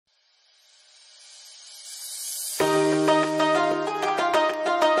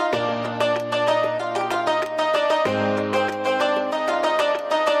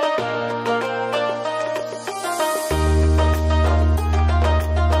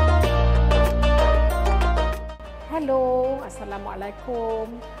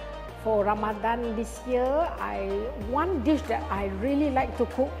Assalamualaikum. For Ramadan this year, one dish that I really like to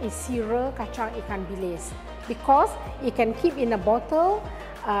cook is Sira Kacang Ikan Bilis, because it can keep in a bottle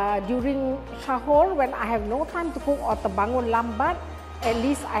during sahur when I have no time to cook or terbangun lambat. At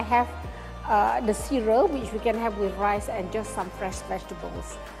least I have the Sira, which we can have with rice and just some fresh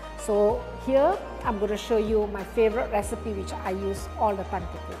vegetables. So here I'm going to show you my favorite recipe which I use all the time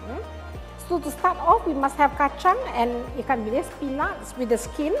to cook. So to start off, we must have kacang and ikan bilis, peanuts with the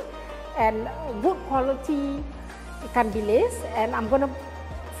skin, and good quality ikan bilis, and I'm going to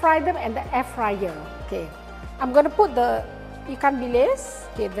fry them in the air fryer. Okay, I'm going to put the ikan bilis.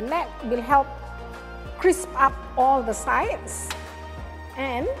 Okay, the neck will help crisp up all the sides,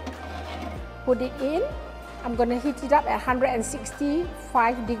 and put it in. I'm going to heat it up at 165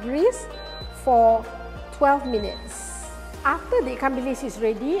 degrees for 12 minutes. After the ikan bilis is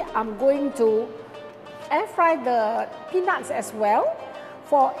ready, I'm going to air fry the peanuts as well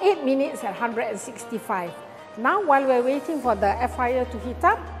for 8 minutes at 165. Now, while we're waiting for the air fryer to heat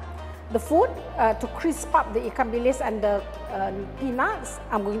up the food, to crisp up the ikan bilis and the peanuts,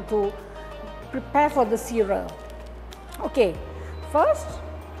 I'm going to prepare for the Sira. Okay, first,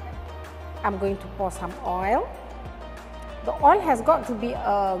 I'm going to pour some oil. The oil has got to be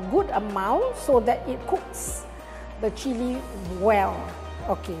a good amount so that it cooks the chili well.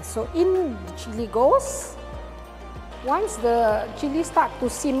 Okay, so in the chili goes. Once the chili start to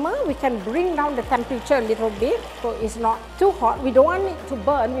simmer, we can bring down the temperature a little bit so it's not too hot. We don't want it to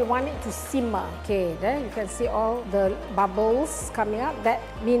burn, we want it to simmer. Okay, there you can see all the bubbles coming up. That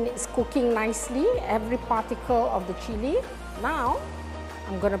means it's cooking nicely, every particle of the chili. Now,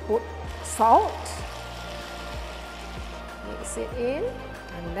 I'm going to put salt, mix it in,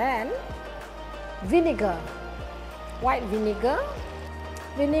 and then vinegar, white vinegar.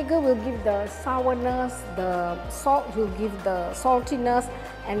 Vinegar will give the sourness, the salt will give the saltiness,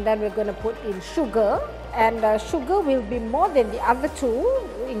 and then we're going to put in sugar. And sugar will be more than the other two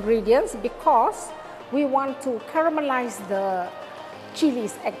ingredients because we want to caramelize the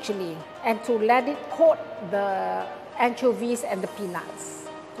chilies actually, and to let it coat the anchovies and the peanuts.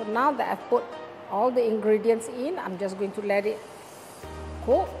 So now that I've put all the ingredients in, I'm just going to let it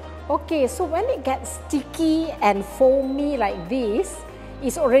cook. Okay, so when it gets sticky and foamy like this,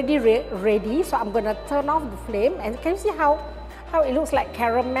 it's already ready. So I'm going to turn off the flame, and can you see how it looks like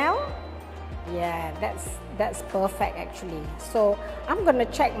caramel? Yeah, that's perfect actually. So I'm going to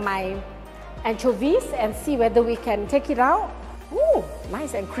check my anchovies and see whether we can take it out. Ooh,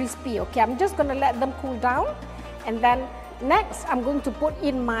 nice and crispy. Okay, I'm just going to let them cool down, and then next I'm going to put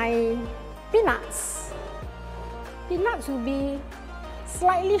in my peanuts. Peanuts will be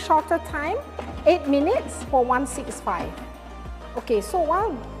slightly shorter time, 8 minutes for 165. Okay, so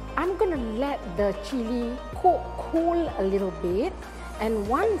while I'm going to let the chili cool a little bit, and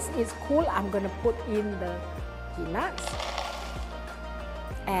once it's cool, I'm going to put in the peanuts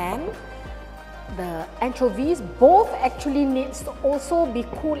and the anchovies. Both actually needs to also be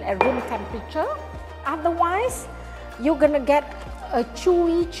cool at room temperature. Otherwise, you're going to get a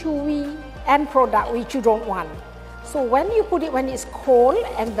chewy end product which you don't want. So when you put it when it's cold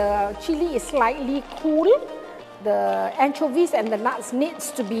and the chili is slightly cool, the anchovies and the nuts needs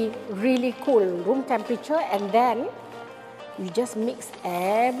to be really cool, room temperature, and then you just mix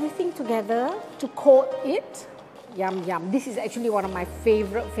everything together to coat it. Yum, yum. This is actually one of my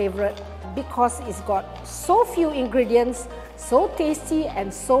favorite because it's got so few ingredients, so tasty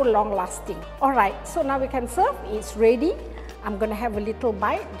and so long lasting. Alright, so now we can serve. It's ready. I'm going to have a little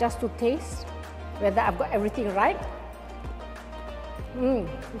bite just to taste whether I've got everything right. You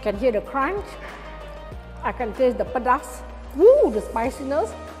can hear the crunch. I can taste the pedas. Woo, the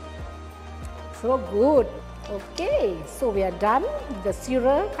spiciness. So good. Okay, so we are done with the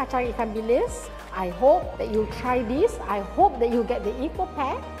Sira Kacang Ikan Bilis. I hope that you try this. I hope that you get the eco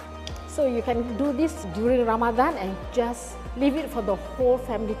pack, so you can do this during Ramadan and just leave it for the whole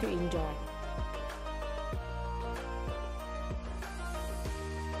family to enjoy.